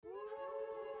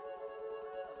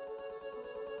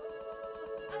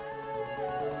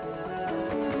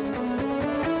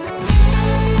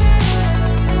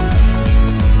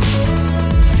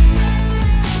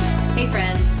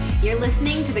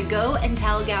listening to the Go and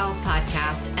Tell Gals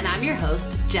podcast, and I'm your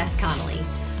host, Jess Connolly.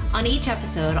 On each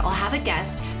episode, I'll have a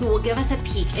guest who will give us a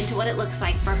peek into what it looks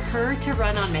like for her to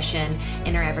run on mission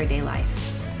in her everyday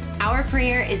life. Our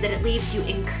prayer is that it leaves you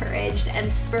encouraged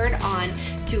and spurred on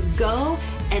to go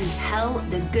and tell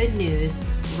the good news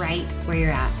right where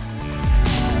you're at.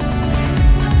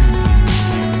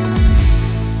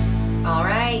 All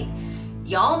right,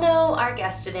 y'all know our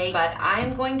guest today, but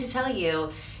I'm going to tell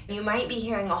you, you might be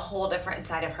hearing a whole different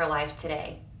side of her life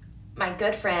today. My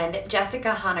good friend,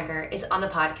 Jessica Honegger, is on the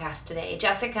podcast today.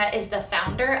 Jessica is the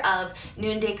founder of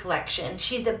Noonday Collection.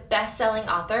 She's the best-selling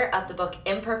author of the book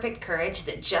Imperfect Courage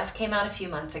that just came out a few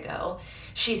months ago.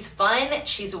 She's fun,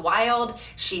 she's wild,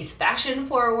 she's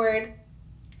fashion-forward.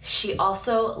 She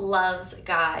also loves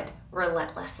God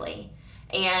relentlessly.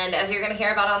 And as you're going to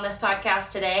hear about on this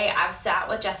podcast today, I've sat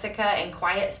with Jessica in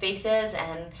quiet spaces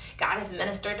and God has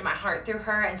ministered to my heart through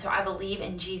her. And so I believe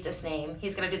in Jesus' name,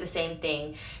 He's going to do the same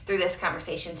thing through this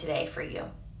conversation today for you.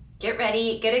 Get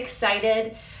ready, get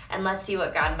excited, and let's see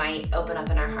what God might open up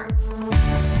in our hearts.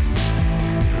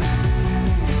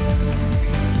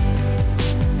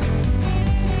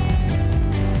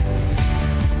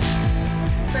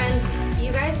 Friends,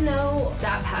 you guys know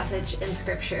that passage in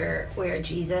scripture where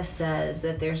Jesus says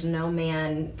that there's no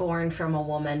man born from a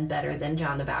woman better than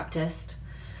John the Baptist?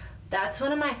 That's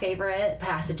one of my favorite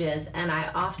passages, and I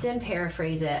often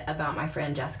paraphrase it about my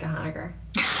friend Jessica Honegger.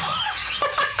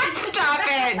 Stop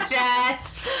it,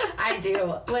 Jess. I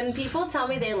do. When people tell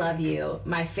me they love you,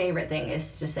 my favorite thing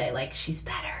is to say, like, she's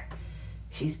better.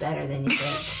 She's better than you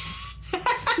think. I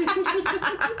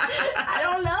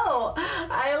don't know.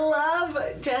 I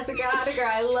love Jessica Honegger.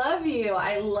 I love you.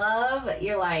 I love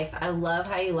your life. I love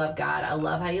how you love God. I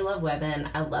love how you love women.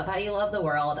 I love how you love the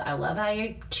world. I love how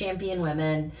you champion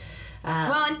women.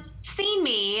 Well, and see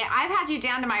me, I've had you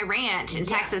down to my ranch in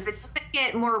Texas. It doesn't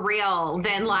get more real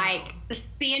than like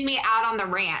seeing me out on the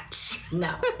ranch.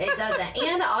 No, it doesn't.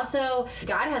 And also,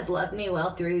 God has loved me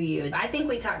well through you. I think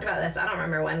we talked about this. I don't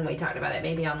remember when we talked about it,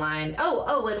 maybe online.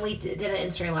 When we did an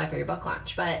Instagram Live for your book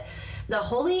launch. But the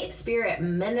Holy Spirit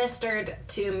ministered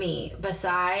to me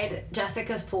beside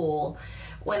Jessica's pool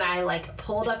when I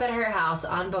pulled up at her house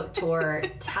on book tour,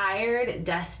 tired,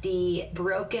 dusty,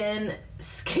 broken,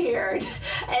 scared.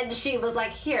 And she was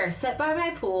like, here, sit by my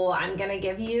pool. I'm going to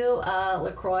give you a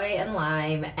LaCroix and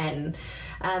lime. And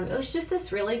it was just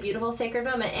this really beautiful, sacred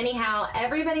moment. Anyhow,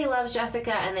 everybody loves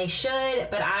Jessica, and they should,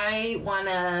 but I want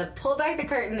to pull back the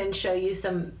curtain and show you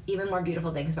some even more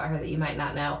beautiful things about her that you might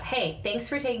not know. Hey, thanks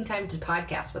for taking time to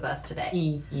podcast with us today.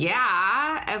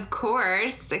 Yeah, of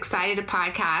course. Excited to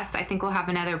podcast. I think we'll have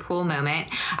another pool moment.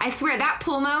 I swear, that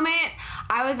pool moment,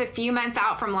 I was a few months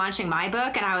out from launching my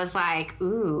book, and I was like,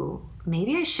 ooh,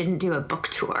 maybe I shouldn't do a book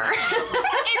tour. And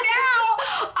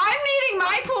now I'm needing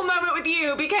my pool moment with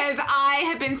you because I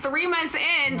have been 3 months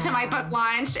into my book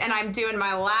launch and I'm doing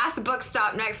my last book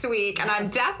stop next week, and I'm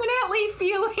definitely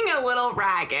feeling a little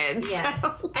ragged. Yes.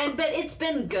 So. But it's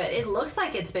been good. It looks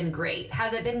like it's been great.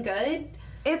 Has it been good?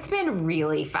 It's been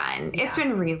really fun. Yeah. It's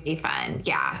been really fun.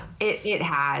 Yeah, it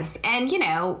has. And,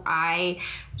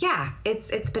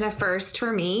 it's been a first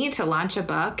for me to launch a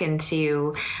book and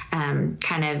to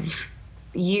kind of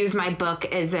use my book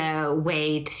as a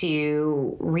way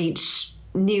to reach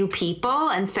new people.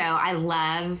 And so I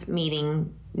love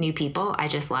meeting new people. I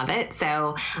just love it.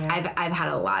 So I've had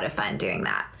a lot of fun doing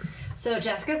that. So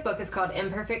Jessica's book is called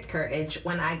Imperfect Courage.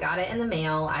 When I got it in the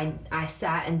mail, I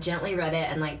sat and gently read it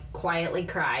and quietly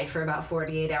cried for about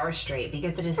 48 hours straight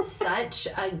because it is such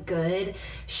a good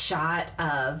shot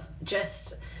of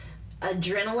just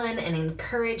adrenaline and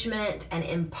encouragement and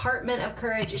impartment of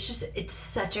courage. It's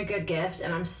such a good gift,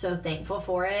 and I'm so thankful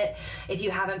for it. If you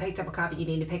haven't picked up a copy, you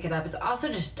need to pick it up. It's also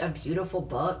just a beautiful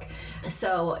book,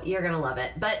 so you're gonna love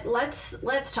it. But let's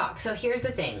talk. So here's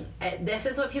the thing. This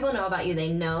is what people know about you. They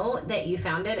know that you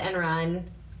founded and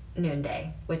run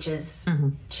Noonday, which is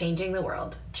changing the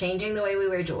world, changing the way we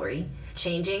wear jewelry,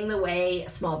 changing the way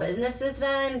small business is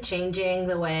done, changing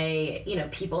the way,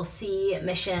 people see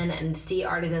mission and see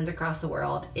artisans across the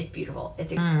world. It's beautiful.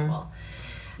 It's incredible.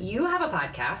 You have a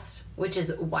podcast, which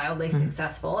is wildly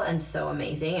successful and so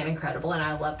amazing and incredible, and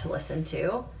I love to listen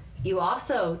to. You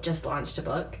also just launched a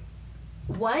book.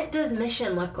 What does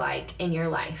mission look like in your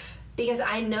life? Because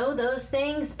I know those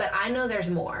things, but I know there's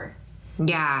more.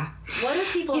 Yeah. What do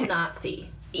people not see?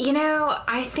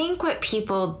 I think what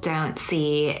people don't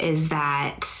see is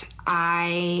that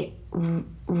I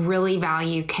really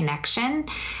value connection,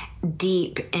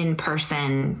 deep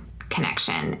in-person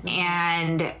connection.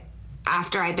 And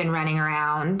after I've been running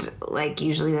around,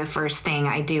 usually the first thing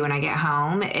I do when I get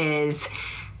home is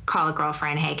call a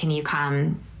girlfriend, hey, can you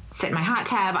come sit in my hot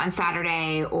tub on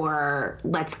Saturday, or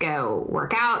let's go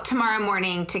work out tomorrow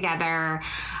morning together.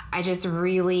 I just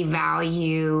really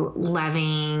value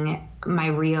loving my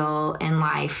real in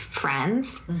life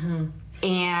friends. Mm-hmm.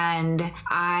 And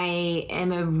I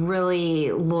am a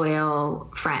really loyal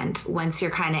friend. Once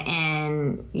you're kind of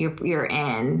in, you're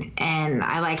in. And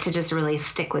I like to just really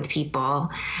stick with people.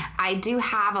 I do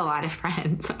have a lot of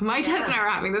friends. My husband and I were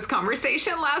having this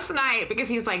conversation last night because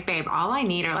he's like, babe, all I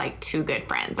need are like 2 good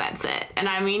friends. That's it. And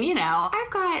I mean, you know,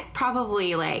 I've got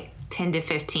probably like 10 to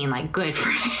 15 like good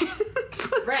friends.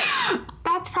 Right.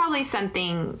 That's probably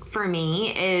something for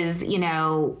me is, you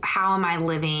know, how am I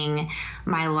living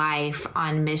my life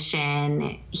on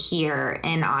mission here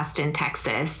in Austin,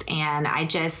 Texas? And I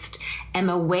just am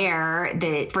aware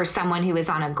that for someone who is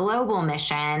on a global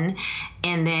mission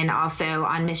and then also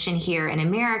on mission here in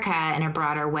America in a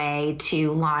broader way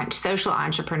to launch social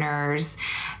entrepreneurs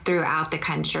throughout the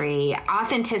country,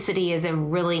 authenticity is a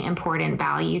really important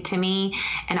value to me.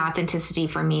 And authenticity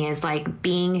for me is like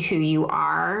being who you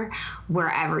are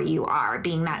wherever you are,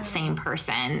 being that same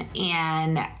person.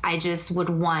 And I just would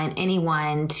want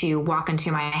anyone to walk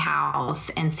into my house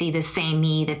and see the same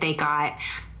me that they got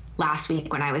last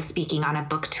week when I was speaking on a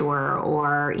book tour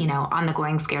or, you know, on the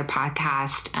Going Scared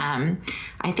podcast.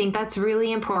 I think that's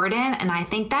really important. And I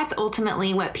think that's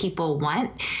ultimately what people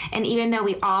want. And even though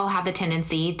we all have the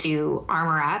tendency to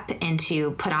armor up and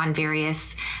to put on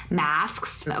various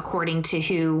masks according to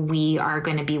who we are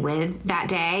going to be with that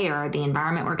day or the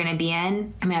environment we're going to be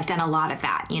in. I mean, I've done a lot of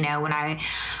that, you know,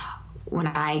 when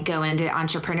I go into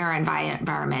entrepreneur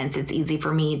environments, it's easy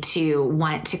for me to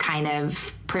want to kind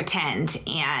of pretend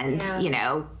and, you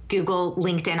know, Google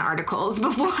LinkedIn articles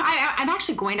before. I'm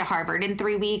actually going to Harvard in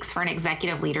 3 weeks for an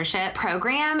executive leadership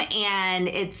program. And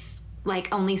it's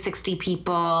like only 60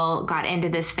 people got into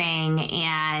this thing.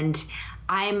 And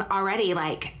I'm already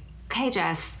like, okay,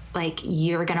 Jess, like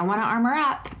you're going to want to armor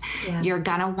up. Yeah. You're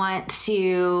going to want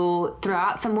to throw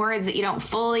out some words that you don't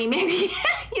fully maybe,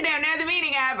 you know the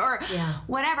meaning of or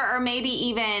whatever. Or maybe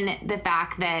even the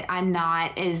fact that I'm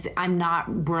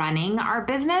not running our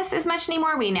business as much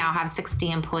anymore. We now have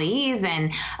 60 employees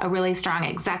and a really strong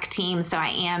exec team. So I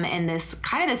am in this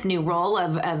kind of this new role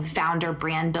of founder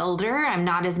brand builder. I'm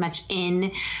not as much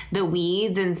in the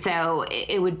weeds. And so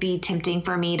it would be tempting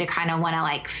for me to kind of want to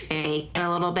like fake it a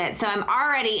little bit. So I'm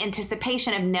already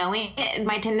anticipation of knowing it.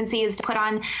 My tendency is to put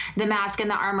on the mask and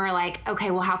the armor like,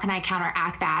 okay, well, how can I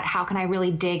counteract that? How can I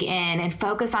really dig in and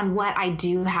focus on what I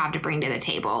do have to bring to the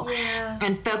table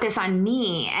and focus on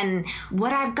me and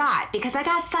what I've got, because I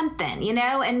got something, you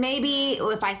know, and maybe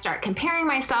if I start comparing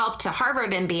myself to Harvard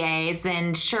MBAs,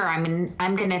 then sure, I'm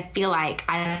going to feel like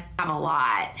I don't have a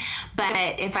lot. But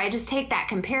if I just take that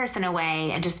comparison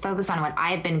away and just focus on what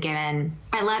I've been given,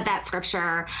 I love that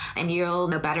scripture, and you'll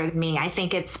know better than me. I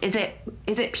think is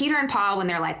it Peter and Paul when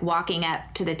they're like walking up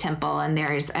to the temple and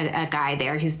there's a guy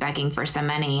there who's begging for some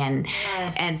money and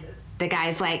the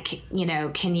guy's like, you know,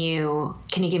 can you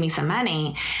give me some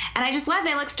money? And I just love,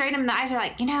 they look straight him in the eyes. They're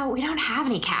like, you know, we don't have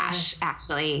any cash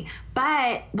actually,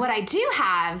 but what I do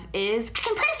have is I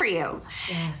can pray for you.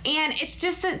 Yes. And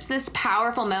it's this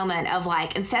powerful moment of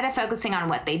like, instead of focusing on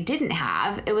what they didn't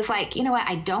have, it was like, you know what,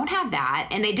 I don't have that.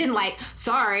 And they didn't like,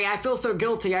 sorry, I feel so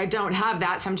guilty, I don't have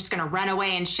that, so I'm just going to run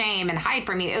away in shame and hide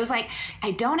from you. It was like,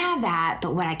 I don't have that,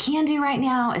 but what I can do right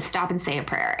now is stop and say a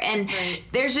prayer. And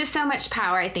there's just so much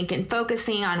power, I think, in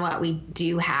focusing on what we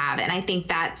do have. And I think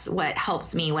that's what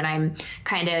helps me when I'm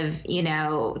kind of, you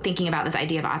know, thinking about this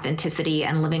idea of authenticity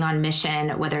and living on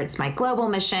mission, whether it's my global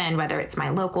mission, whether it's my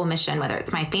local mission, whether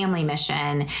it's my family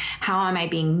mission. How am I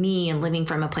being me and living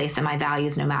from a place of my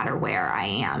values no matter where I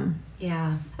am?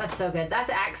 Yeah, that's so good. That's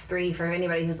Acts 3 for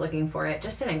anybody who's looking for it.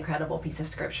 Just an incredible piece of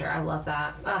scripture. I love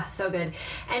that. So good.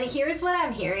 And here's what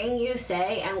I'm hearing you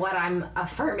say and what I'm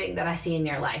affirming that I see in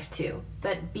your life too.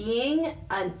 That being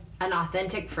an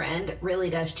authentic friend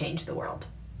really does change the world.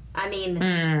 I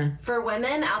mean, for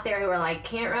women out there who are like,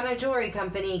 can't run a jewelry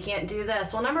company, can't do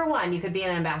this. Well, number one, you could be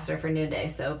an ambassador for New Day,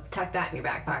 so tuck that in your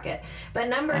back pocket. But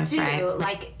number two,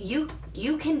 like you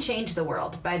can change the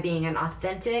world by being an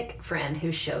authentic friend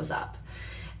who shows up.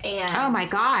 And oh my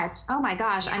gosh.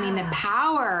 I mean, the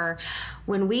power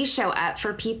when we show up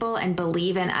for people and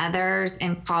believe in others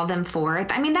and call them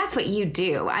forth, I mean, that's what you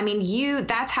do. I mean,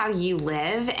 that's how you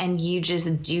live, and you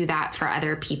just do that for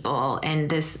other people in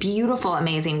this beautiful,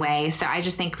 amazing way. So I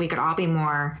just think we could all be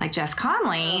more like Jess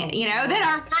Conley, that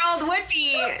our world would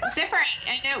be different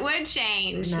and it would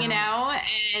change,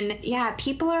 and yeah,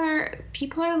 people are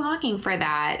longing for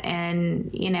that. And,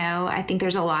 I think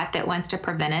there's a lot that wants to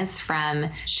prevent us from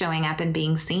showing up and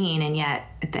being seen. And yet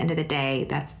at the end of the day,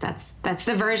 that's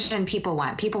the version people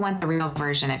want. People want the real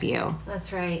version of you.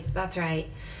 That's right.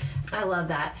 I love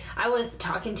that. I was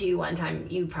talking to you one time.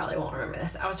 You probably won't remember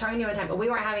this. I was talking to you one time, but we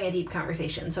weren't having a deep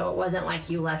conversation. So it wasn't like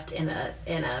you left in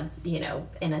a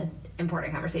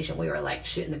important conversation. We were like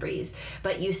shooting the breeze,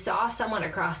 but you saw someone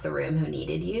across the room who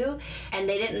needed you, and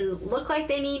they didn't look like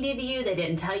they needed you. They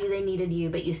didn't tell you they needed you,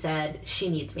 but you said, she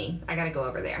needs me. I got to go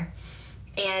over there.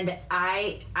 And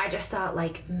I just thought,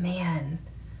 like, man,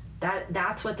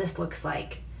 that's what this looks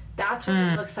like. That's what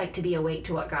it looks like to be awake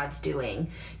to what God's doing,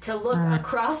 to look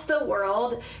across the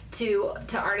world to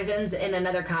artisans in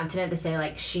another continent to say,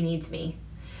 like, she needs me.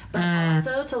 But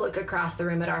also to look across the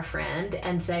room at our friend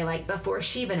and say, like, before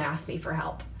she even asked me for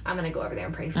help, I'm going to go over there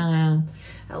and pray for her.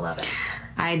 I love it.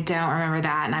 I don't remember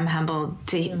that, and I'm humbled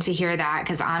to hear that,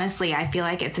 because honestly, I feel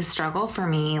like it's a struggle for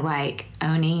me, like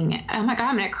owning, oh my God,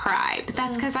 I'm going to cry. But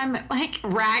that's because I'm like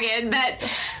ragged that,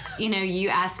 you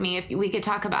asked me if we could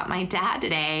talk about my dad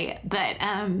today, but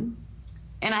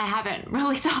and I haven't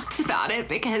really talked about it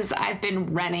because I've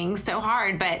been running so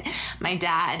hard. But my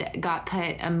dad got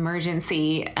put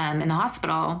emergency in the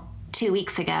hospital 2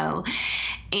 weeks ago,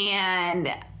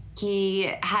 and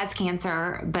he has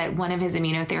cancer, but one of his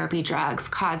immunotherapy drugs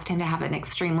caused him to have an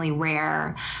extremely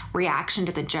rare reaction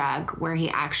to the drug where he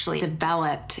actually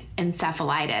developed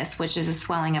encephalitis, which is a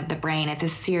swelling of the brain. It's a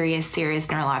serious, serious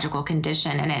neurological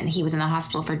condition. And he was in the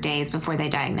hospital for days before they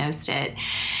diagnosed it.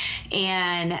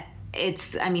 And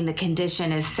the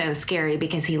condition is so scary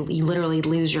because you literally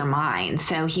lose your mind.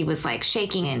 So he was like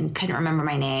shaking and couldn't remember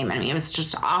my name. It was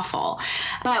just awful.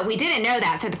 But we didn't know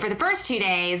that. So for the first 2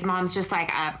 days, Mom's just like,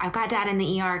 I've got Dad in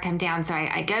the ER, come down. So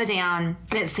I go down,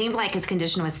 and it seemed like his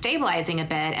condition was stabilizing a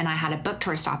bit. And I had a book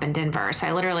tour stop in Denver. So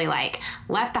I literally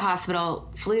left the hospital,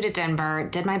 flew to Denver,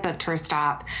 did my book tour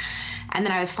stop. And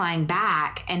then I was flying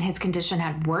back, and his condition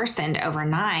had worsened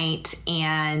overnight.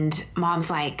 And Mom's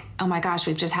like, oh my gosh,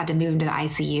 we've just had to move him to the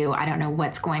ICU. I don't know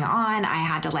what's going on. I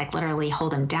had to literally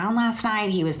hold him down last night.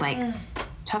 He was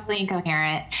totally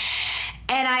incoherent.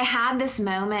 And I had this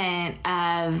moment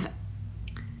of,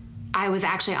 I was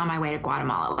actually on my way to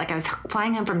Guatemala. I was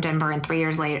flying home from Denver, and 3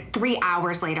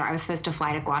 hours later, I was supposed to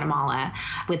fly to Guatemala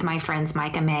with my friends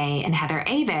Micah May and Heather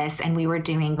Avis, and we were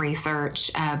doing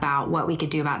research about what we could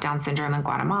do about Down syndrome in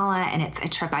Guatemala, and it's a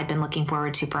trip I'd been looking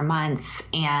forward to for months.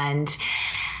 And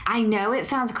I know it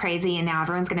sounds crazy, and now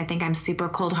everyone's going to think I'm super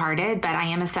cold-hearted, but I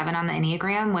am a 7 on the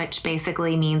Enneagram, which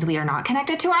basically means we are not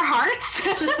connected to our hearts.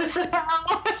 So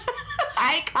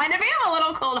I kind of am a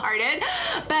little cold-hearted,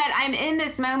 but I'm in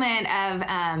this moment of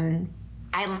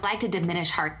I like to diminish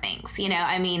hard things,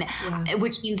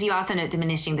 which means you also know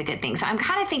diminishing the good things. So I'm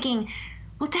kind of thinking,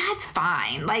 well, Dad's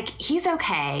fine. He's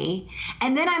okay.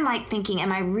 And then I'm thinking,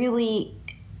 am I really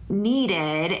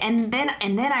needed? And then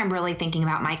I'm really thinking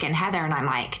about Mike and Heather, and I'm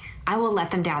like, I will let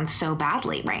them down so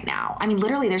badly right now.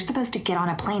 Literally, they're supposed to get on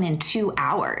a plane in 2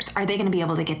 hours. Are they going to be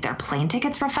able to get their plane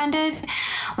tickets refunded?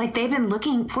 They've been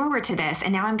looking forward to this,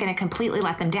 and now I'm going to completely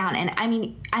let them down. And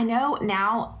I know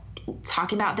now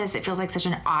talking about this, it feels like such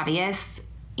an obvious,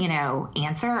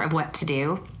 answer of what to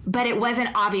do, but it wasn't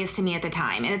obvious to me at the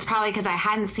time. And it's probably because I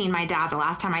hadn't seen my dad. The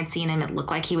last time I'd seen him, it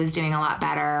looked like he was doing a lot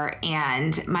better.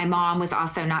 And my mom was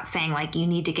also not saying you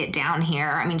need to get down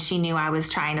here. She knew I was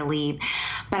trying to leave,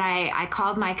 but I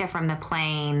called Micah from the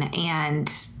plane,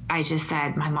 and I just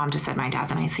said, my mom just said, my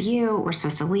dad's in ICU. We're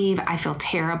supposed to leave. I feel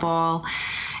terrible.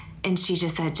 And she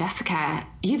just said, Jessica,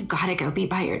 you've got to go be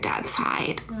by your dad's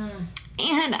side.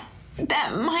 And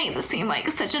that might seem like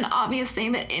such an obvious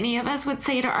thing that any of us would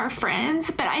say to our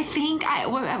friends, but I think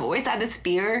I've always had this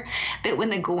fear that when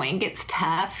the going gets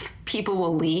tough, people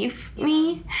will leave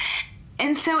me.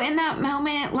 And so in that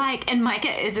moment, and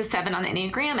Micah is a 7 on the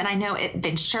Enneagram, and I know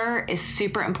adventure is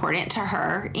super important to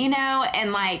her, and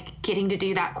getting to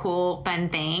do that cool, fun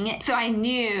thing. So I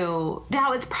knew that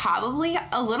was probably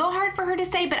a little hard for her to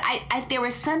say, but I there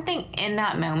was something in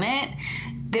that moment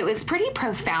that was pretty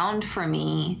profound for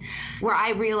me, where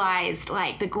I realized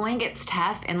the going gets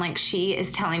tough, and she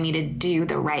is telling me to do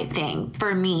the right thing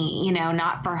for me,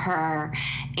 not for her.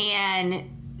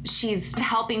 And she's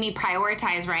helping me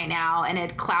prioritize right now in a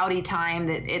cloudy time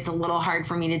that it's a little hard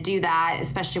for me to do that,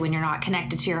 especially when you're not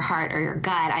connected to your heart or your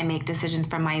gut. I make decisions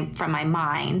from my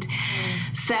mind.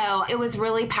 So it was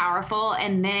really powerful.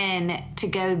 And then to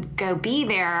go be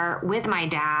there with my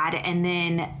dad, and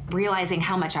then realizing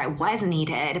how much I was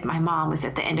needed. My mom was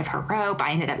at the end of her rope.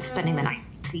 I ended up spending the night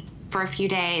for a few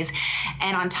days.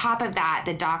 And on top of that,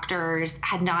 the doctors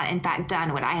had not, in fact,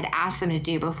 done what I had asked them to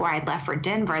do before I had left for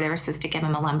Denver. They were supposed to give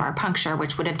him a lumbar puncture,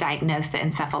 which would have diagnosed the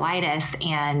encephalitis,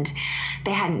 and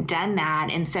they hadn't done that.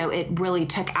 And so it really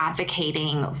took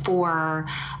advocating for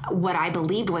what I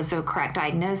believed was the correct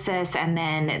diagnosis. And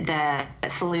then the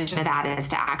solution to that is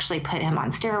to actually put him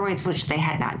on steroids, which they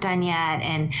had not done yet.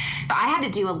 And so I had to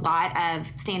do a lot of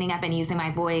standing up and using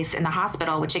my voice in the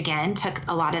hospital, which again took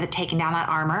a lot of the taking down that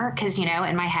armor, because, you know,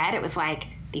 in my head it was like,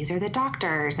 these are the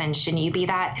doctors, and shouldn't you be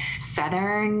that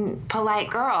Southern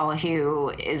polite girl who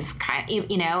is kind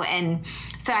of, you know, and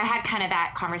so I had kind of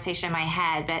that conversation in my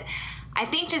head. But I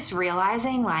think just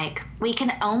realizing, like, we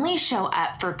can only show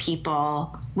up for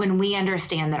people when we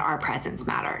understand that our presence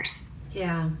matters.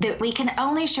 Yeah. That we can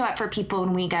only show up for people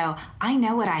when we go, I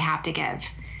know what I have to give.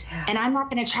 Yeah. And I'm not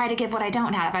going to try to give what I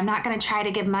don't have. I'm not going to try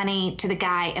to give money to the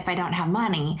guy if I don't have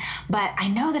money. But I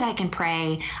know that I can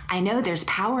pray. I know there's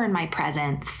power in my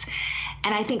presence.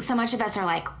 And I think so much of us are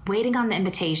like waiting on the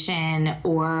invitation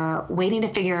or waiting to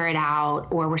figure it out,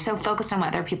 or we're so focused on what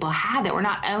other people have that we're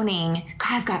not owning,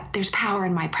 God, there's power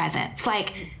in my presence.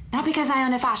 Like, not because I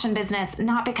own a fashion business,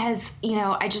 not because, you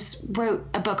know, I just wrote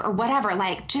a book or whatever,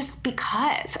 like just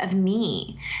because of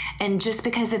me and just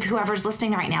because of whoever's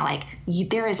listening right now, like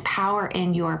there is power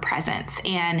in your presence,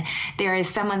 and there is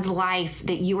someone's life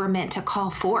that you were meant to call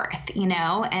forth, you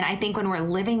know? And I think when we're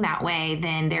living that way,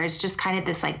 then there's just kind of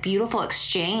this like beautiful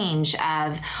exchange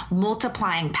of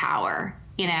multiplying power.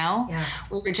 You know, yeah.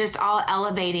 We're just all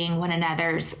elevating one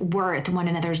another's worth, one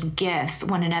another's gifts,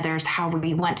 one another's how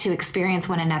we want to experience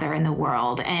one another in the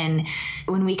world. And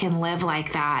when we can live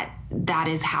like that, that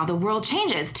is how the world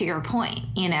changes, to your point,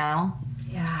 you know?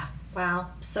 Yeah. Wow.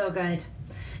 So good.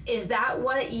 Is that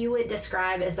what you would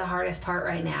describe as the hardest part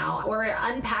right now? Or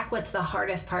unpack what's the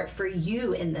hardest part for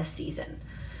you in this season?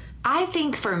 I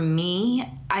think for me,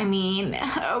 I mean,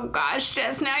 oh gosh,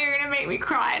 Jess, now you're going to make me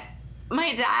cry.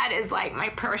 My dad is like my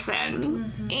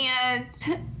person, and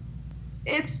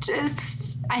it's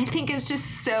just, I think it's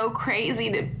just so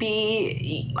crazy to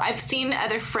be, I've seen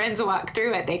other friends walk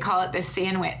through it. They call it the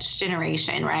sandwich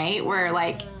generation, right? Where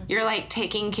like, you're like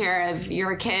taking care of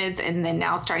your kids and then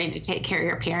now starting to take care of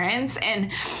your parents.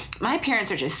 And my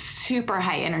parents are just super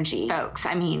high energy folks.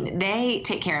 I mean, they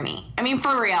take care of me. I mean,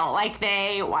 for real, like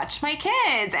they watch my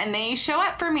kids and they show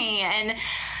up for me. And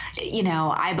you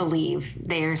know, I believe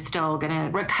they're still going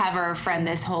to recover from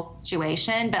this whole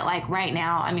situation. But like right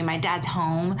now, I mean, my dad's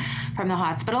home from the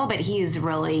hospital, but he's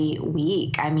really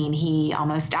weak. I mean, he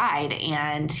almost died,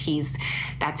 and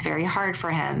that's very hard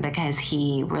for him because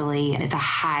he really is a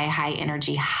high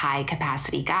energy, high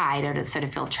capacity guy. To sort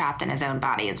of feel trapped in his own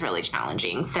body is really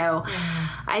challenging. So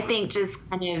I think just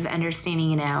kind of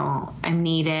understanding, you know, I'm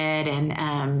needed,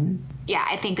 and, yeah,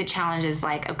 I think the challenge is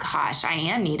like, oh gosh, I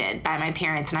am needed by my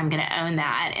parents, and I'm going to own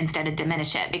that instead of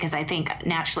diminish it, because I think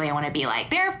naturally I want to be like,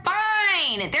 they're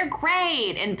fine, they're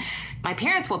great. And my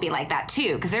parents will be like that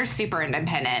too, because they're super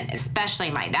independent, especially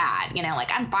my dad, you know,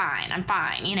 like I'm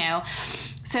fine, you know.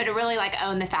 So to really like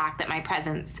own the fact that my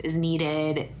presence is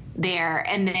needed there,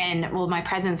 and then, well, my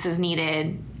presence is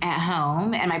needed at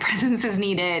home, and my presence is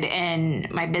needed in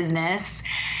my business.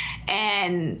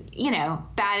 And, you know,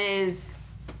 that is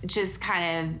just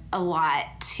kind of a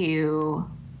lot to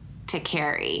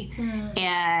carry.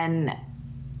 And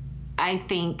I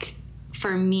think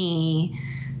for me,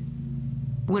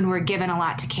 when we're given a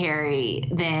lot to carry,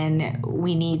 then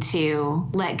we need to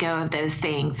let go of those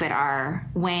things that are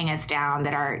weighing us down,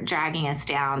 that are dragging us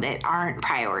down, that aren't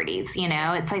priorities. You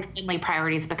know, it's like suddenly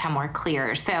priorities become more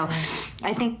clear. So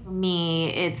I think for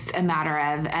me, it's a matter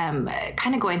of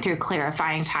kind of going through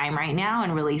clarifying time right now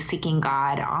and really seeking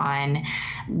God on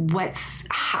what's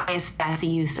highest, best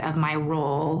use of my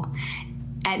role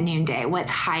at noonday, what's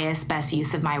highest, best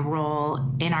use of my role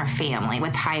in our family,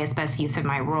 what's highest, best use of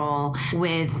my role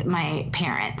with my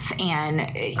parents,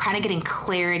 and kind of getting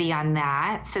clarity on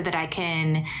that so that I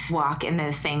can walk in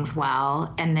those things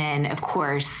well. And then, of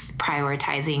course,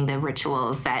 prioritizing the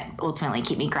rituals that ultimately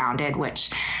keep me grounded,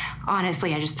 which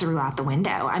honestly, I just threw out the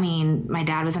window. I mean, my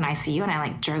dad was in ICU, and I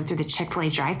like drove through the Chick-fil-A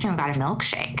drive-thru and got a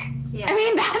milkshake. Yeah. I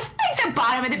mean, that's like the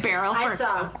bottom of the barrel.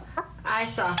 I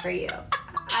saw for you.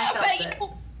 I felt it.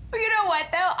 You know what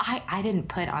though? I didn't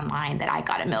put online that I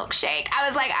got a milkshake. I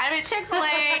was like, I'm at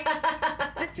Chick-fil-A.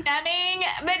 It's numbing.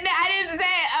 But I didn't say,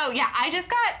 oh, yeah, I just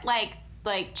got like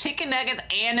chicken nuggets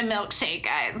and a milkshake,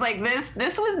 guys. Like this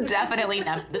was definitely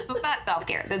this was not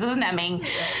self-care. This was numbing.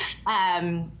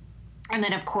 And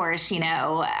then, of course, I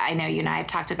know you and I have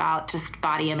talked about just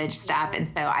body image stuff. And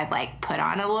so I've put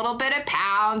on a little bit of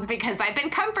pounds because I've been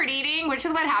comfort eating, which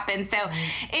is what happened. So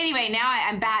anyway, now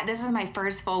I'm back. This is my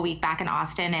first full week back in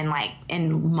Austin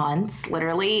in months,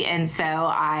 literally. And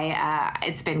so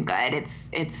it's been good.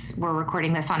 We're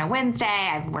recording this on a Wednesday.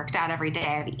 I've worked out every day.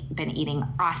 I've been eating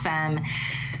awesome.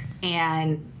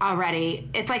 And already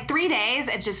it's 3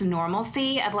 days of just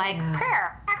normalcy of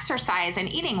prayer, exercise, and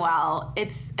eating well.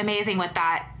 It's amazing what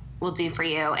that will do for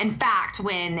you. In fact,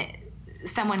 when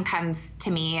someone comes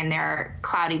to me and they're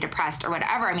cloudy, depressed, or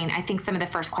whatever, I mean, I think some of the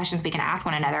first questions we can ask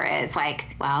one another is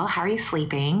well, how are you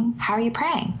sleeping? How are you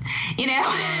praying?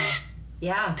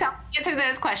 Yeah. Answer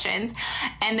those questions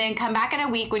and then come back in a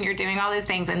week when you're doing all those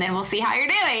things, and then we'll see how you're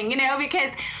doing,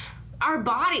 because our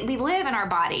body, we live in our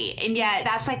body, and yet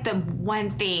that's the one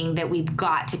thing that we've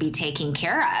got to be taking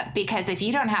care of, because if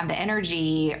you don't have the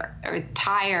energy or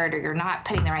tired or you're not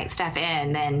putting the right stuff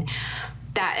in, then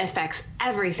that affects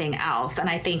everything else. And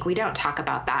I think we don't talk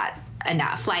about that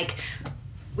enough.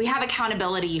 We have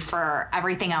accountability for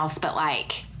everything else, but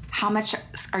how much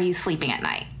are you sleeping at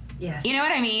night? Yes. You know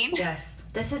what I mean? Yes.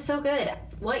 This is so good.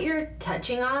 What you're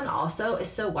touching on also is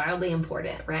so wildly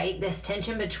important, right? This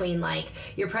tension between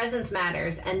your presence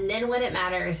matters, and then when it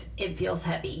matters, it feels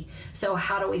heavy. So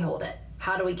how do we hold it?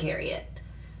 How do we carry it?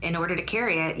 In order to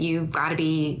carry it, you've got to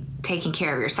be taking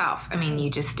care of yourself. I mean, you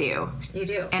just do. You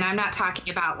do. And I'm not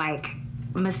talking about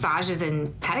massages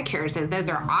and pedicures. Those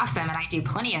are awesome, and I do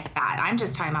plenty of that. I'm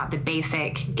just talking about the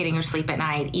basic, getting your sleep at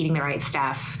night, eating the right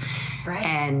stuff, right?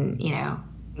 And,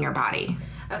 your body.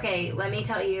 Okay, let me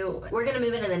tell you, we're going to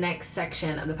move into the next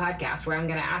section of the podcast where I'm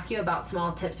going to ask you about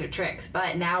small tips or tricks.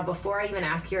 But now, before I even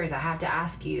ask yours, I have to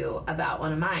ask you about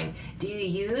one of mine. Do you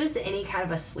use any kind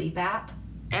of a sleep app?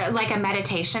 Like a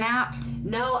meditation app?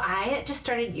 No, I just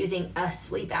started using a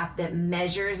sleep app that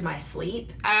measures my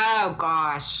sleep. Oh,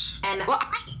 gosh. And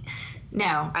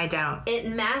no, I don't. It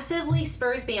massively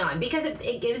spurs me on because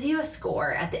it gives you a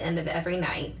score at the end of every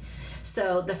night.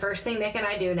 So the first thing Nick and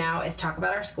I do now is talk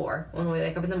about our score when we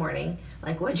wake up in the morning.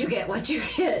 What'd you get? But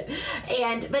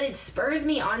it spurs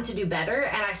me on to do better.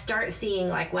 And I start seeing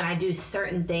when I do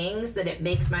certain things that it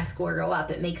makes my score go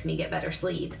up. It makes me get better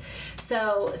sleep.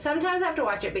 So sometimes I have to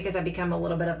watch it because I become a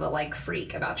little bit of a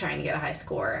freak about trying to get a high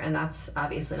score. And that's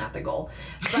obviously not the goal.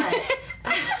 But,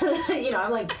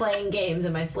 I'm playing games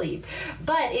in my sleep.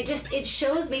 But it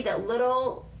shows me that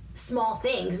little small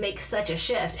things make such a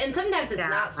shift, and sometimes it's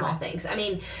not small things. I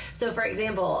mean, so for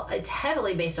example, it's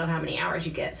heavily based on how many hours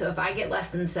you get. So if I get less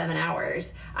than 7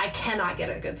 hours, I cannot get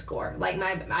a good score.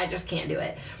 I just can't do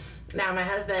it. Now my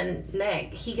husband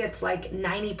Nick, he gets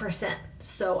 90%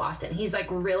 so often. He's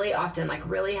really often,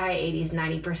 really high 80s,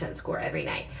 90% score every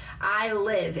night. I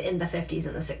live in the 50s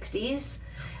and the 60s.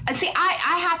 See,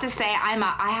 I have to say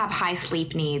I have high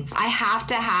sleep needs. I have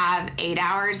to have 8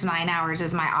 hours, 9 hours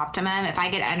is my optimum. If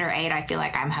I get under 8, I feel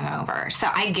like I'm hungover. So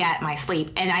I get my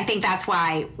sleep. And I think that's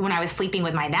why when I was sleeping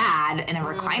with my dad in a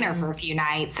recliner for a few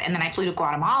nights, and then I flew to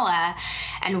Guatemala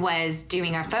and was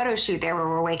doing a photo shoot there where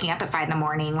we're waking up at 5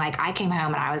 a.m, I came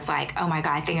home and I was like, oh my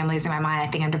God, I think I'm losing my mind. I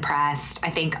think I'm depressed.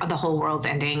 I think the whole world's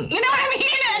ending. You know what I mean?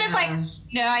 And it's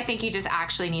no, I think you just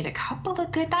actually need a couple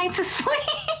of good nights of sleep.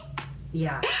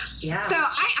 Yeah. So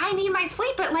I need my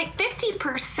sleep, but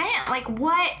 50%,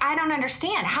 what? I don't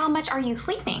understand. How much are you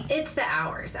sleeping? It's the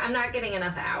hours. I'm not getting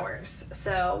enough hours.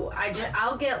 So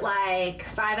I'll get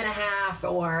 5.5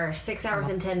 or 6 hours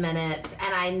and 10 minutes,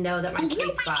 and I know that my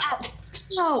sweet spot.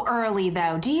 So early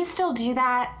though. Do you still do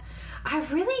that? I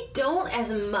really don't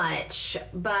as much,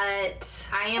 but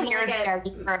I am years ago,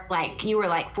 you were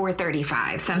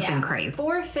 4:35, something crazy.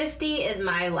 4:50 is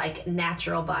my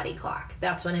natural body clock.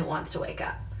 That's when it wants to wake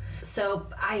up. So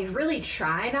I really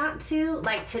try not to.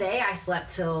 Today I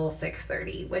slept till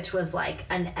 6:30, which was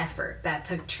an effort that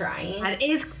took trying. That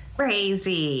is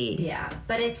crazy. Yeah,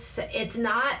 but it's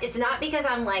not because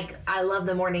I'm I love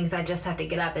the mornings. I just have to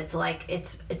get up. It's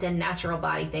it's a natural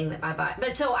body thing that my body.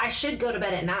 But so I should go to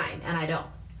bed at 9, and I don't.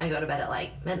 I go to bed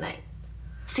at midnight.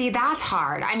 See, that's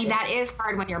hard. I mean, that is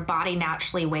hard when your body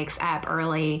naturally wakes up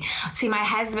early. See, my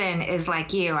husband is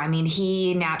like you. I mean,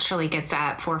 he naturally gets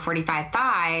up 4:45,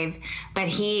 5, but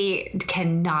he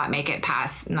cannot make it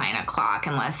past 9 o'clock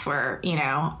unless we're,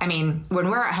 I mean, when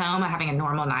we're at home having a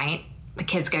normal night, the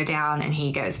kids go down and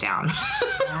he goes down.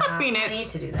 I need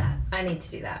to do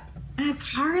that.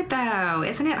 It's hard though,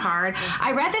 isn't it hard?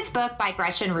 I read this book by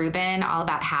Gretchen Rubin all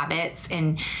about habits,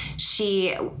 and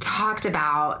she talked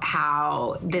about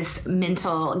how this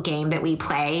mental game that we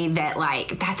play, that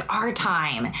like that's our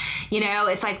time.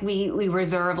 It's like we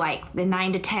reserve like the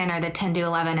 9 to 10 or the 10 to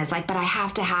 11 is like, but I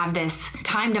have to have this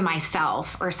time to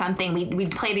myself or something. We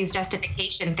play these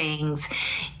justification things,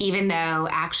 even though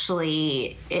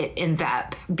actually it ends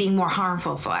up being more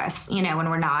harmful for us, when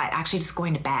we're not actually just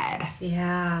going to bed.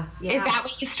 Yeah. Is that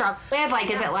what you struggle with?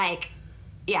 Like, is it like,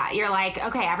 you're like,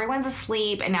 okay, everyone's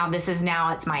asleep, and now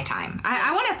it's my time.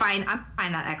 I want to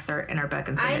find that excerpt in her book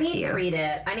and send it to you.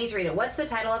 I need to read it. What's the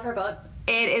title of her book?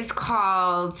 It is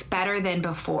called Better Than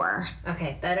Before.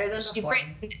 Okay, Better Than Before. She's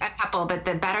written a couple, but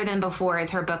the Better Than Before is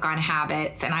her book on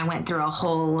habits, and I went through a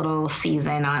whole little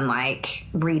season on like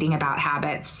reading about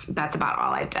habits. That's about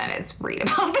all I've done is read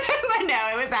about them. But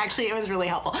no, it was really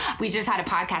helpful. We just had a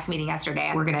podcast meeting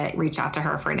yesterday. We're going to reach out to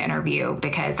her for an interview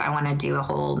because I want to do a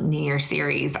whole New Year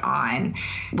series on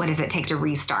what does it take to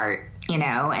restart.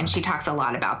 And she talks a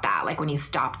lot about that. Like when you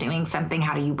stop doing something,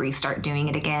 how do you restart doing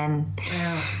it again?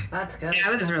 Yeah, that's good. That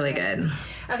was really good.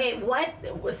 Okay,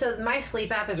 so my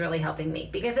sleep app is really helping me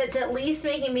because it's at least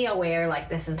making me aware, like,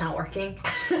 this is not working.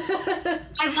 I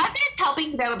love that it's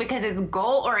helping though, because it's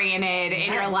goal oriented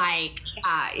and you're like,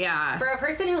 yeah. For a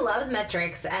person who loves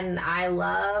metrics, and I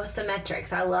love some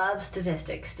metrics, I love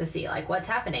statistics to see like what's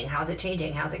happening, how's it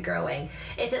changing, how's it growing.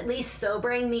 It's at least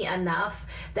sobering me enough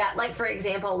that, like, for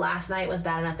example, last night was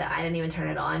bad enough that I didn't even turn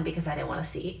it on because I didn't want to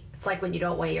see. It's like when you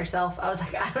don't weigh yourself. I was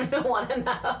like, I don't even want to know.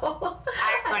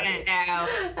 I want to know.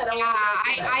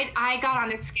 I got on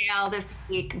the scale this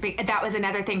week. That was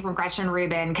another thing from Gretchen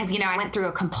Rubin because, I went through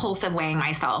a compulsive weighing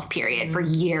myself period for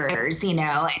years, and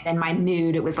then my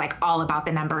mood, it was like all about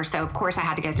the numbers. So, of course, I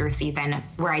had to go through a season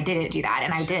where I didn't do that.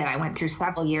 And I did. I went through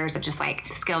several years of just like,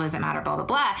 the scale doesn't matter, blah, blah,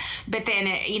 blah. But then,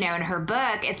 in her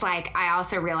book, it's like I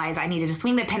also realized I needed to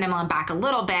swing the pendulum back a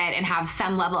little bit and have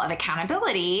some level of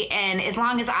accountability. And as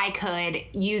long as I could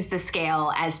use the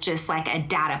scale as just like a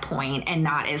data point and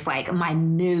not as like my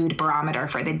mood barometer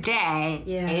for the day.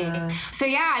 Yeah. So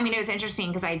it was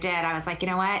interesting because I was like, you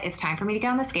know what, it's time for me to get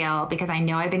on the scale because I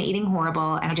know I've been eating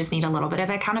horrible and I just need a little bit of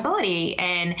accountability.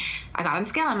 And I got on the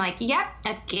scale. I'm like, yep,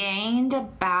 I've gained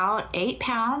about 8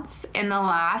 pounds in the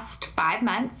last 5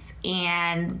 months.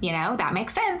 And, that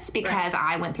makes sense because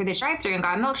I went through the drive-thru and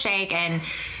got a milkshake, and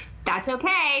that's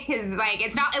okay because like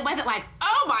it wasn't like,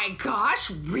 oh my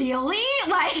gosh, really,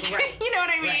 like, right. You know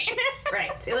what I mean?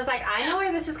 Right. It was like, I know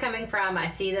where this is coming from. I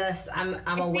see this. I'm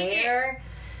aware.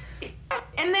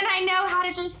 And then I know how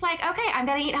to just like, okay, I'm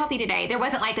gonna eat healthy today. There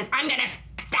wasn't like this, I'm gonna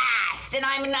fast and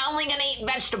I'm not only gonna eat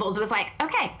vegetables. It was like,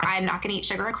 okay, I'm not gonna eat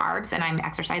sugar and carbs, and I'm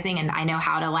exercising, and I know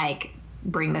how to like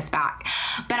bring this back.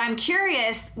 But I'm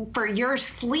curious, for your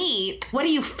sleep, what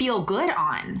do you feel good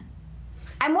on?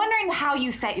 I'm wondering how you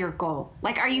set your goal.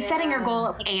 Like, are you setting your goal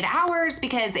at 8 hours?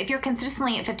 Because if you're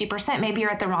consistently at 50%, maybe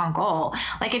you're at the wrong goal.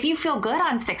 Like, if you feel good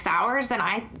on 6 hours, then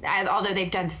although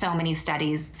they've done so many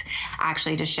studies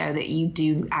actually to show that you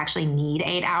do actually need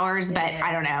 8 hours, but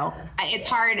I don't know. It's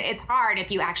hard. It's hard if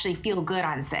you actually feel good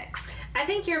on 6. I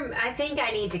think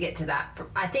I need to get to that.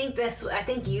 I think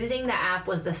using the app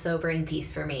was the sobering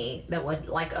piece for me that would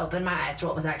like open my eyes to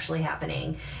what was actually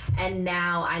happening. And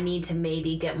now I need to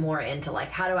maybe get more into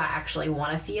like, how do I actually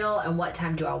want to feel, and what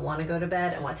time do I want to go to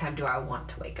bed, and what time do I want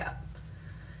to wake up?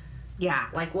 Yeah.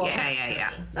 Like, what?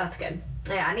 Yeah. That's good.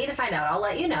 Yeah, I need to find out. I'll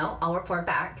let you know. I'll report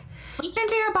back. Listen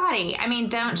to your body. I mean,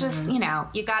 don't just, you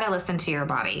got to listen to your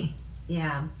body.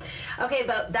 Yeah. Okay,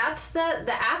 but that's the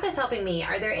app is helping me.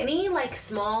 Are there any like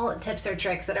small tips or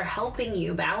tricks that are helping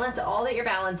you balance all that you're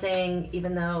balancing,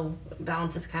 even though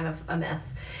balance is kind of a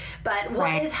myth? But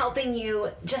what is helping you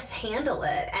just handle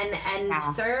it and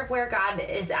serve where God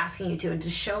is asking you to, and to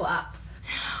show up?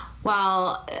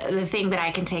 Well, the thing that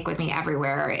I can take with me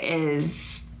everywhere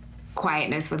is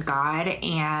quietness with God,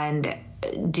 and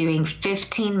doing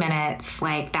 15 minutes,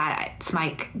 like that's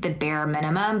like the bare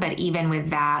minimum. But even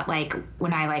with that, like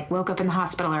when I like woke up in the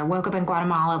hospital or woke up in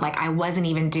Guatemala, like I wasn't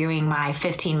even doing my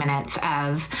 15 minutes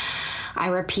of, I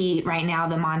repeat right now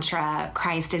the mantra,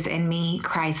 Christ is in me,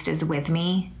 Christ is with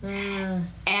me. And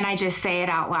I just say it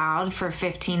out loud for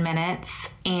 15 minutes,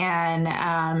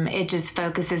 and it just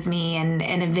focuses me,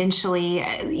 and eventually,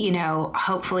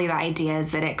 hopefully the idea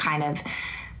is that it kind of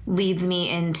leads me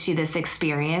into this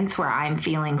experience where I'm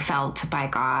feeling felt by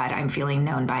God. I'm feeling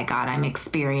known by God. I'm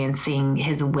experiencing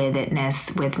his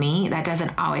withedness with me. That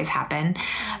doesn't always happen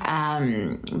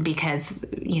because,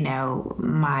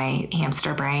 my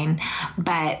hamster brain.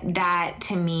 But that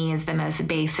to me is the most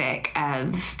basic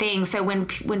of things. So when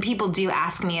people do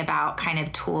ask me about kind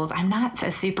of tools, I'm not a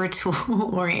super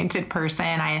tool oriented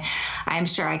person. I'm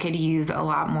sure I could use a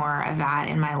lot more of that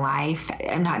in my life.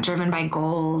 I'm not driven by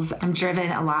goals. I'm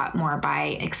driven a lot more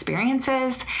by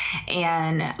experiences.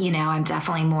 And, I'm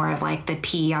definitely more of like the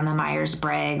P on the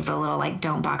Myers-Briggs, a little like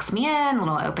don't box me in, a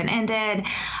little open-ended.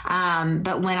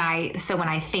 But when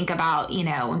I think about,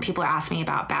 when people ask me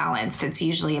about balance, it's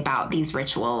usually about these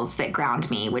rituals that ground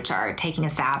me, which are taking a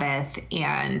Sabbath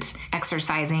and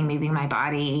exercising, moving my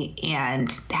body,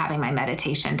 and having my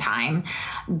meditation time.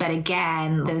 But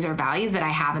again, those are values that I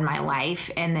have in my life.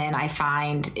 And then I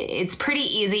find it's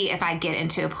pretty easy if I get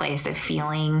into a place of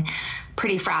feeling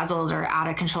pretty frazzled or out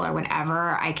of control or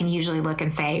whatever, I can usually look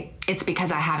and say, it's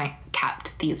because I haven't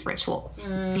kept these rituals.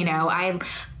 I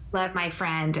love my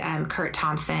friend, Kurt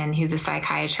Thompson, who's a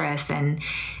psychiatrist, and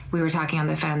we were talking on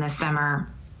the phone this summer.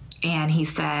 And he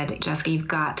said, Jessica, you've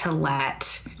got to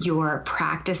let your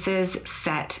practices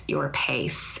set your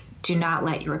pace. Do not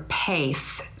let your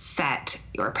pace set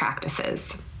your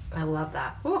practices. I love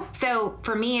that. Ooh. So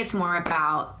for me, it's more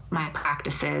about my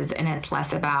practices and it's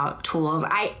less about tools.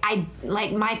 I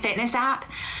like my fitness app.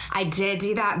 I did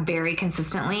do that very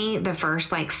consistently the first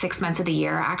 6 months of the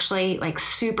year, actually,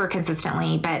 super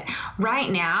consistently. But right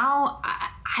now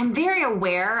I'm very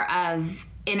aware of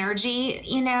energy.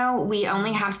 We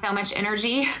only have so much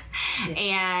energy. Yeah.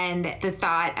 And the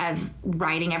thought of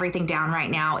writing everything down right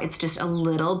now, it's just a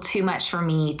little too much for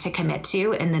me to commit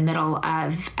to in the middle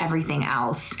of everything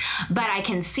else. But I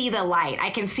can see the light.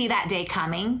 I can see that day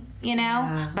coming,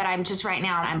 Yeah. But I'm just right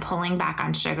now, I'm pulling back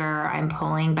on sugar. I'm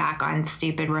pulling back on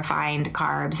stupid refined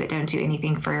carbs that don't do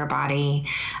anything for your body.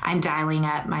 I'm dialing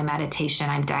up my meditation.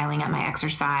 I'm dialing up my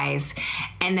exercise.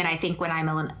 And then I think when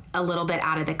I'm a little bit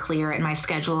out of the clear in my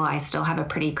schedule, I still have a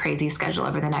pretty crazy schedule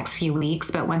over the next few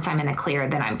weeks. But once I'm in the clear,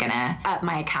 then I'm going to up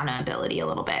my accountability a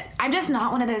little bit. I'm just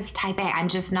not one of those type A. I'm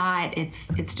just not.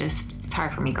 It's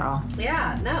hard for me, girl.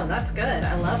 Yeah, no, that's good.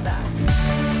 I love that.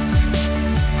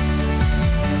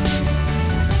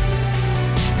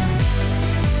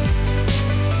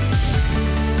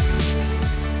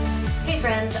 Hey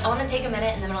friends, I want to take a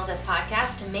minute in the middle of this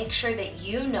podcast to make sure that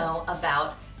you know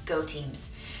about Go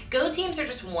Teams. Go Teams are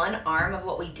just one arm of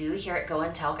what we do here at Go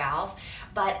and Tell Gals,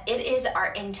 but it is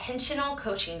our intentional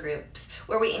coaching groups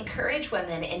where we encourage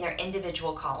women in their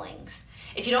individual callings.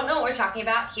 If you don't know what we're talking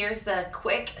about, here's the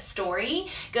quick story.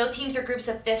 Go Teams are groups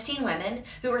of 15 women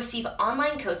who receive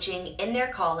online coaching in their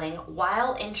calling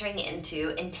while entering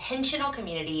into intentional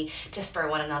community to spur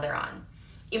one another on.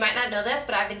 You might not know this,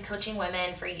 but I've been coaching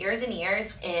women for years and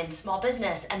years in small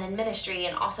business and in ministry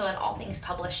and also in all things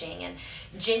publishing. And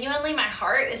genuinely, my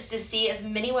heart is to see as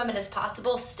many women as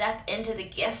possible step into the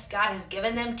gifts God has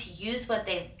given them to use what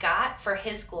they've got for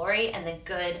His glory and the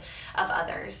good of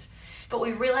others. But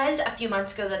we realized a few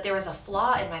months ago that there was a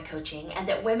flaw in my coaching and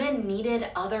that women needed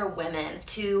other women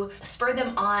to spur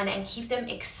them on and keep them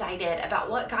excited about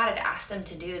what God had asked them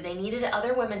to do. They needed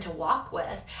other women to walk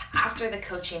with after the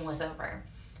coaching was over.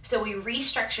 So we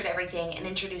restructured everything and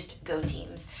introduced Go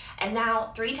Teams. And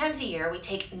now 3 times a year, we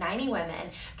take 90 women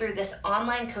through this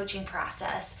online coaching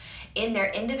process in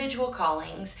their individual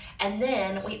callings. And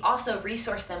then we also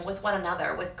resource them with one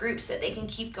another with groups that they can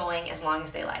keep going as long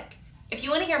as they like. If you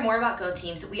want to hear more about Go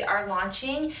Teams, we are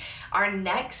launching our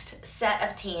next set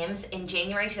of teams in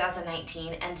January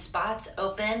 2019 and spots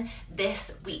open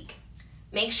this week.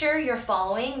 Make sure you're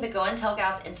following the Go and Tell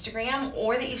Gals Instagram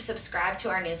or that you've subscribed to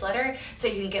our newsletter so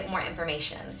you can get more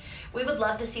information. We would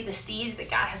love to see the seeds that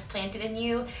God has planted in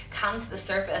you come to the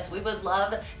surface. We would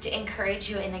love to encourage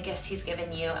you in the gifts He's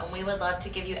given you, and we would love to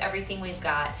give you everything we've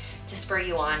got to spur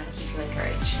you on and keep you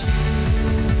encouraged.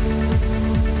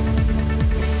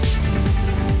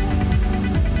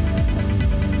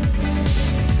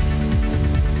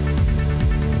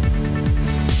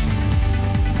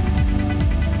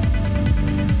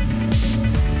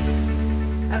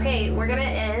 Okay, we're going to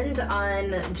end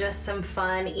on just some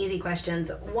fun, easy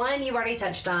questions. One you've already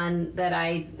touched on that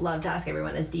I love to ask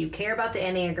everyone is, do you care about the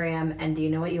Enneagram, and do you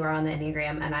know what you are on the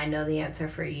Enneagram? And I know the answer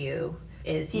for you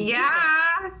is you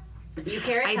do. You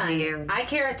care a ton. I do. I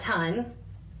care a ton,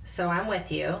 so I'm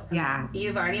with you. Yeah.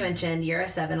 You've already mentioned you're a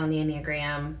 7 on the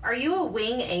Enneagram. Are you a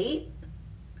wing 8?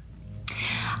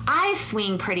 I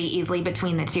swing pretty easily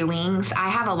between the two wings. I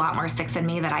have a lot more 6 in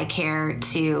me that I care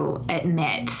to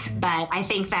admit. But I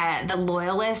think that the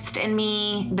loyalist in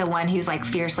me, the one who's like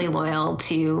fiercely loyal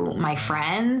to my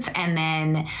friends, and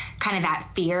then kind of that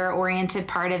fear-oriented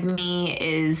part of me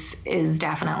is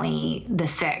definitely the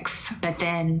 6. But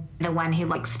then the one who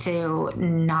likes to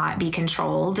not be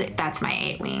controlled, that's my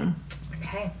 8 wing.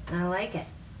 Okay, I like it.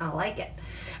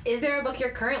 Is there a book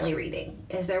you're currently reading?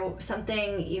 Is there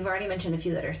something, you've already mentioned a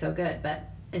few that are so good, but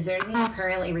is there anything you're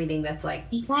currently reading that's like...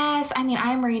 Yes, I mean,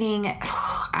 I'm reading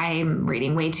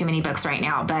way too many books right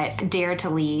now, but Dare to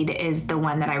Lead is the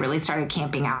one that I really started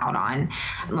camping out on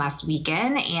last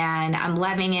weekend, and I'm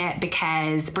loving it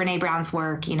because Brene Brown's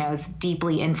work, has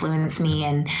deeply influenced me,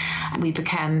 and we've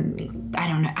become, I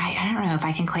don't know if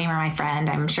I can claim her my friend.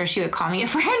 I'm sure she would call me a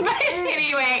friend, but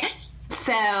anyway...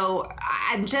 So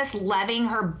I'm just loving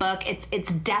her book.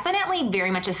 It's definitely very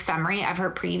much a summary of her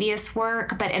previous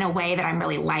work, but in a way that I'm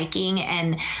really liking.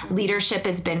 And leadership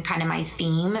has been kind of my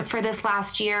theme for this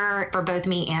last year for both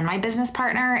me and my business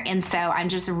partner. And so I'm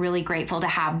just really grateful to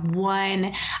have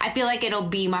one. I feel like it'll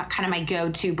be kind of my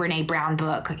go-to Brene Brown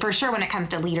book for sure when it comes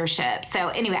to leadership. So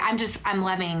anyway, I'm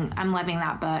loving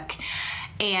that book.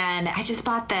 And I just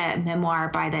bought the memoir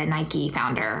by the Nike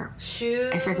founder.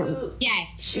 Shoe. I forget.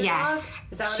 Yes. Shoe yes. Dog?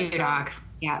 Is that what Shoe it's Dog. called?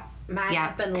 Yeah. My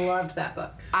husband loved that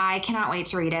book. I cannot wait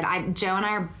to read it. Joe and I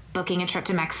are booking a trip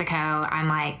to Mexico. I'm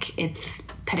like, it's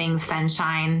putting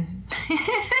sunshine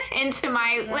into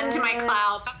my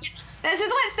clouds. This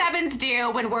is what sevens do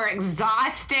when we're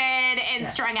exhausted and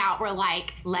strung out. We're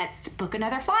like, let's book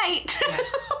another flight.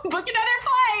 Yes. Book another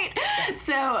flight. Yes.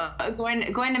 So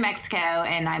going to Mexico,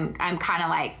 and I'm kind of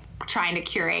like trying to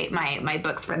curate my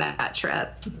books for that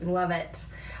trip. Love it.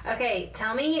 Okay,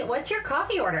 tell me, what's your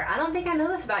coffee order? I don't think I know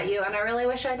this about you, and I really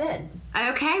wish I did.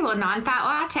 Okay, well, non-fat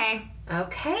latte.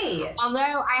 Okay. Although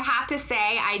I have to say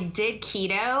I did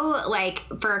keto like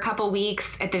for a couple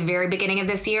weeks at the very beginning of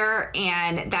this year,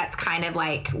 and that's kind of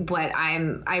like what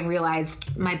I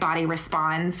realized my body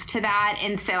responds to that.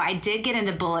 And so I did get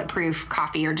into bulletproof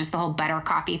coffee, or just the whole better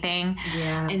coffee thing.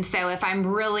 Yeah. And so if I'm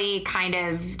really kind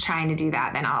of trying to do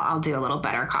that, then I'll do a little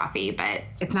better coffee, but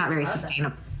it's not very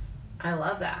sustainable. I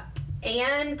love that.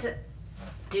 And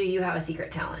do you have a secret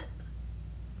talent?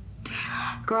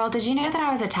 Girl, did you know that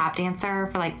I was a tap dancer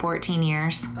for like 14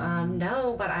 years?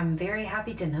 No, but I'm very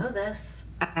happy to know this.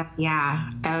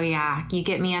 Yeah. Oh, yeah. You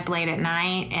get me up late at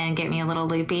night and get me a little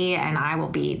loopy, and I will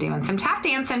be doing some tap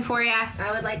dancing for you.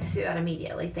 I would like to see that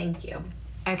immediately. Thank you.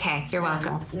 Okay. You're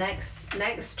welcome.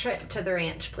 Next trip to the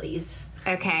ranch, please.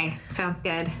 Okay. Sounds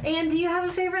good. And do you have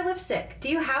a favorite lipstick?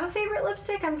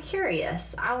 I'm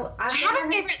curious. I have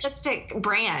a favorite lipstick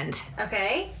brand.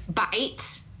 Okay.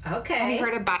 Bite. Okay. Have you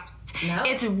heard of Bite? No.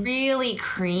 It's really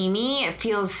creamy. It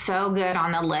feels so good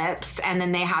on the lips. And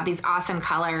then they have these awesome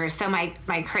colors. So my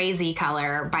crazy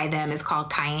color by them is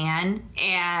called Cayenne.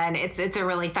 And it's a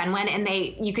really fun one. And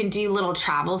you can do little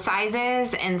travel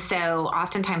sizes. And so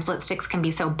oftentimes lipsticks can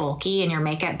be so bulky in your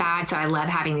makeup bag. So I love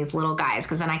having these little guys,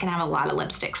 because then I can have a lot of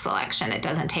lipstick selection that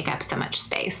doesn't take up so much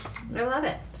space. I love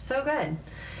it. So good.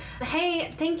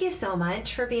 Hey, thank you so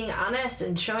much for being honest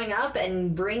and showing up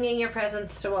and bringing your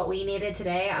presence to what we needed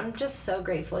today. I'm just so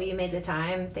grateful you made the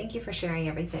time. Thank you for sharing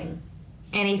everything.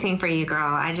 Anything for you,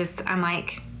 girl. I'm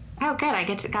like, oh, good. I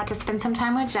got to spend some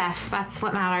time with Jess. That's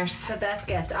what matters. The best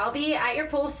gift. I'll be at your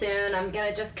pool soon. I'm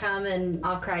going to just come and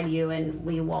I'll cry to you, and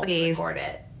we won't record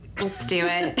it. Let's do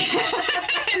it.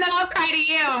 And then I'll cry to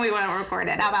you and we won't record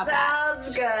it. How about that?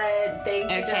 Sounds good. Thank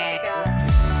you, Jessica.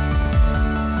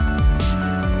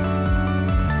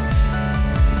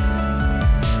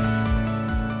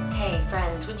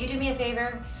 Friends, would you do me a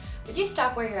favor? Would you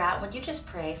stop where you're at? Would you just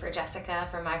pray for Jessica,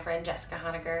 for my friend Jessica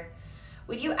Honegger?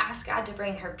 Would you ask God to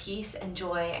bring her peace and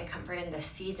joy and comfort in this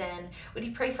season? Would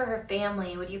you pray for her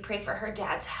family? Would you pray for her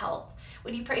dad's health?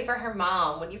 Would you pray for her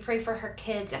mom? Would you pray for her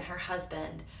kids and her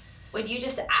husband? Would you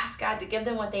just ask God to give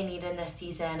them what they need in this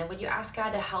season? And would you ask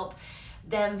God to help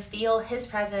them feel His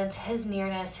presence, His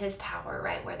nearness, His power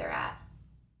right where they're at?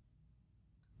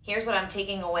 Here's what I'm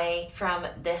taking away from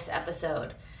this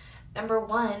episode. Number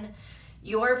one,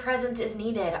 your presence is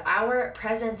needed. Our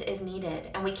presence is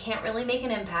needed. And we can't really make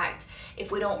an impact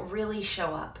if we don't really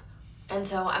show up. And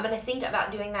so I'm going to think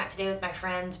about doing that today with my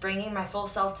friends, bringing my full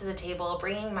self to the table,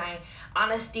 bringing my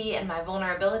honesty and my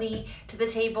vulnerability to the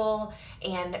table,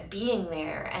 and being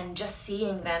there and just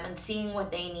seeing them and seeing what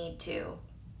they need too.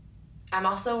 I'm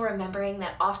also remembering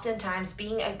that oftentimes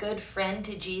being a good friend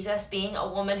to Jesus, being a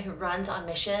woman who runs on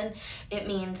mission, it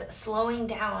means slowing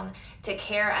down to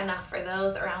care enough for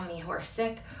those around me who are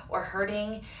sick or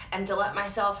hurting, and to let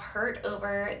myself hurt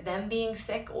over them being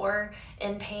sick or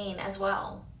in pain as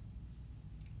well.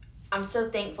 I'm so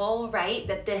thankful, right,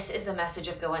 that this is the message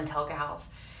of Go and Tell Gals.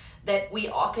 That we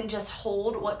all can just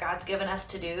hold what God's given us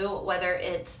to do, whether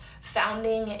it's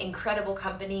founding incredible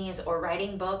companies or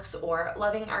writing books or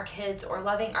loving our kids or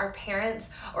loving our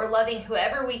parents or loving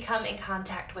whoever we come in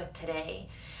contact with today,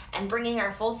 and bringing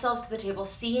our full selves to the table,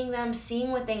 seeing them,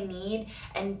 seeing what they need,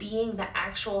 and being the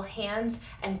actual hands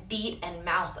and feet and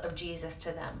mouth of Jesus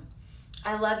to them.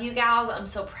 I love you, gals. I'm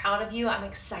so proud of you. I'm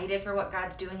excited for what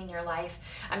God's doing in your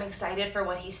life. I'm excited for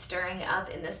what he's stirring up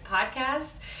in this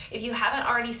podcast. If you haven't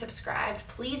already subscribed,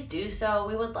 please do so.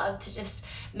 We would love to just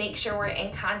make sure we're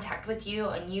in contact with you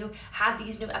and you have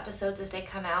these new episodes as they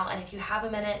come out. And if you have a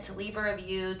minute to leave a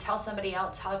review, tell somebody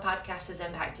else how the podcast has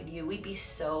impacted you, we'd be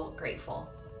so grateful.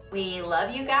 We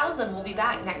love you, gals, and we'll be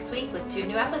back next week with 2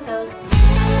 new episodes.